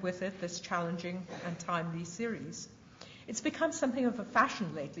talk and with it this challenging and timely series. It's become something of a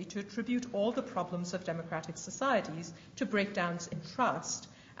fashion lately to attribute all the problems of democratic societies to breakdowns in trust,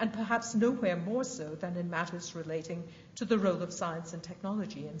 and perhaps nowhere more so than in matters relating to the role of science and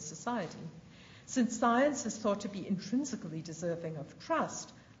technology in society. Since science is thought to be intrinsically deserving of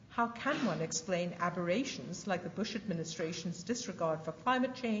trust, how can one explain aberrations like the Bush administration's disregard for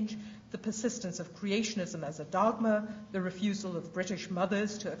climate change, the persistence of creationism as a dogma, the refusal of British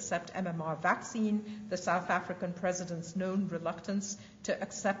mothers to accept MMR vaccine, the South African president's known reluctance to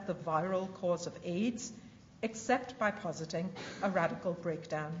accept the viral cause of AIDS, except by positing a radical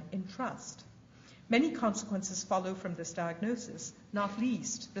breakdown in trust? Many consequences follow from this diagnosis, not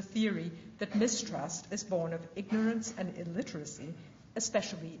least the theory that mistrust is born of ignorance and illiteracy,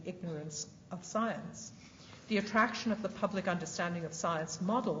 especially ignorance of science. The attraction of the public understanding of science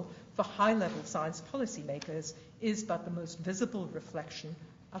model for high-level science policymakers is but the most visible reflection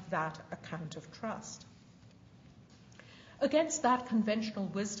of that account of trust. Against that conventional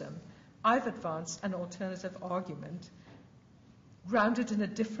wisdom, I've advanced an alternative argument grounded in a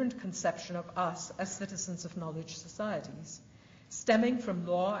different conception of us as citizens of knowledge societies. Stemming from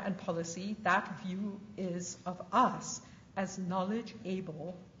law and policy, that view is of us as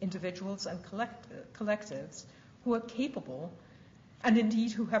knowledge-able individuals and collectives who are capable, and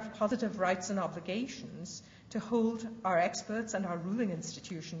indeed who have positive rights and obligations, to hold our experts and our ruling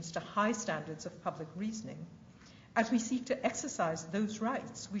institutions to high standards of public reasoning. As we seek to exercise those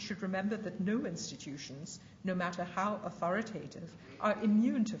rights, we should remember that no institutions, no matter how authoritative, are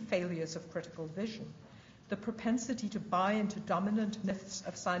immune to failures of critical vision. The propensity to buy into dominant myths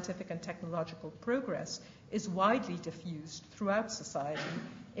of scientific and technological progress is widely diffused throughout society,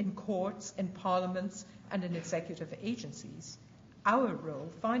 in courts, in parliaments, and in executive agencies. Our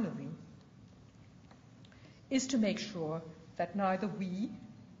role, finally, is to make sure that neither we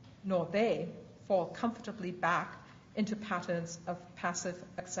nor they fall comfortably back into patterns of passive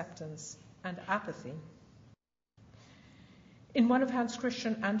acceptance and apathy. In one of Hans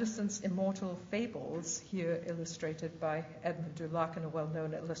Christian Andersen's immortal fables, here illustrated by Edmund Dulac in a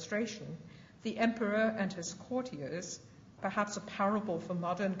well-known illustration, the emperor and his courtiers, perhaps a parable for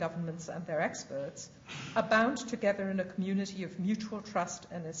modern governments and their experts, are bound together in a community of mutual trust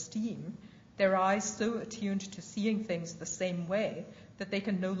and esteem, their eyes so attuned to seeing things the same way that they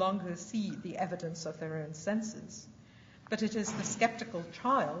can no longer see the evidence of their own senses. But it is the skeptical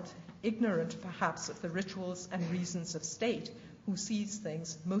child, ignorant perhaps of the rituals and reasons of state, who sees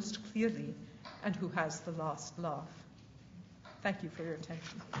things most clearly and who has the last laugh. Thank you for your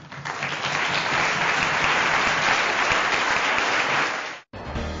attention.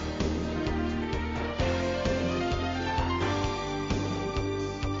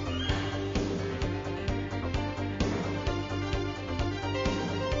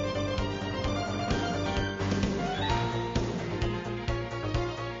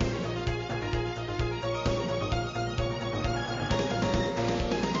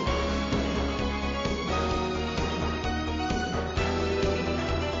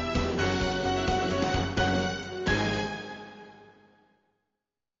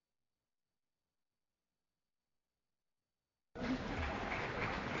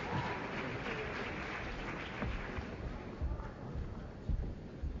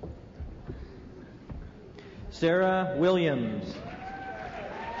 Sarah Williams.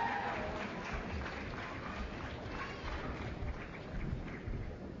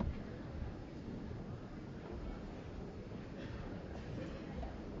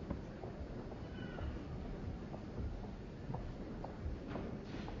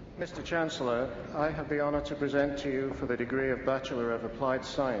 Mr. Chancellor, I have the honour to present to you for the degree of Bachelor of Applied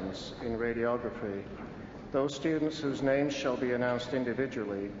Science in Radiography those students whose names shall be announced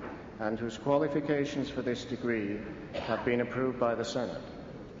individually and whose qualifications for this degree have been approved by the Senate.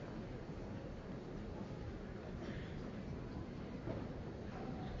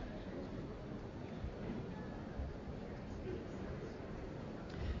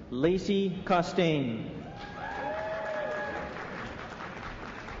 Lacey Costain.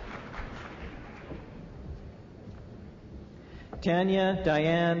 Tanya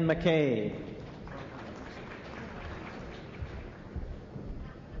Diane McKay.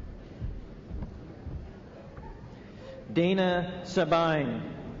 Dana Sabine.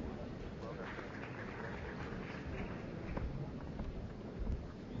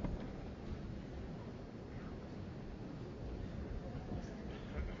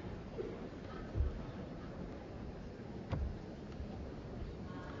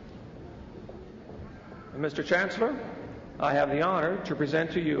 Mr. Chancellor, I have the honor to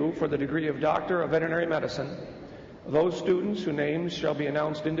present to you for the degree of Doctor of Veterinary Medicine those students whose names shall be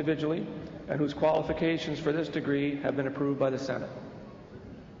announced individually and whose qualifications for this degree have been approved by the Senate.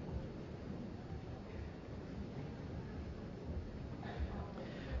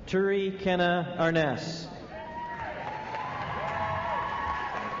 Turi Kenna Arness.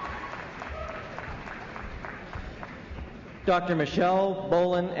 Dr. Michelle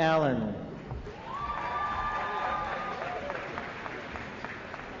Bolin Allen.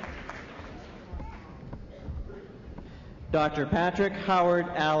 Dr. Patrick Howard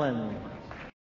Allen.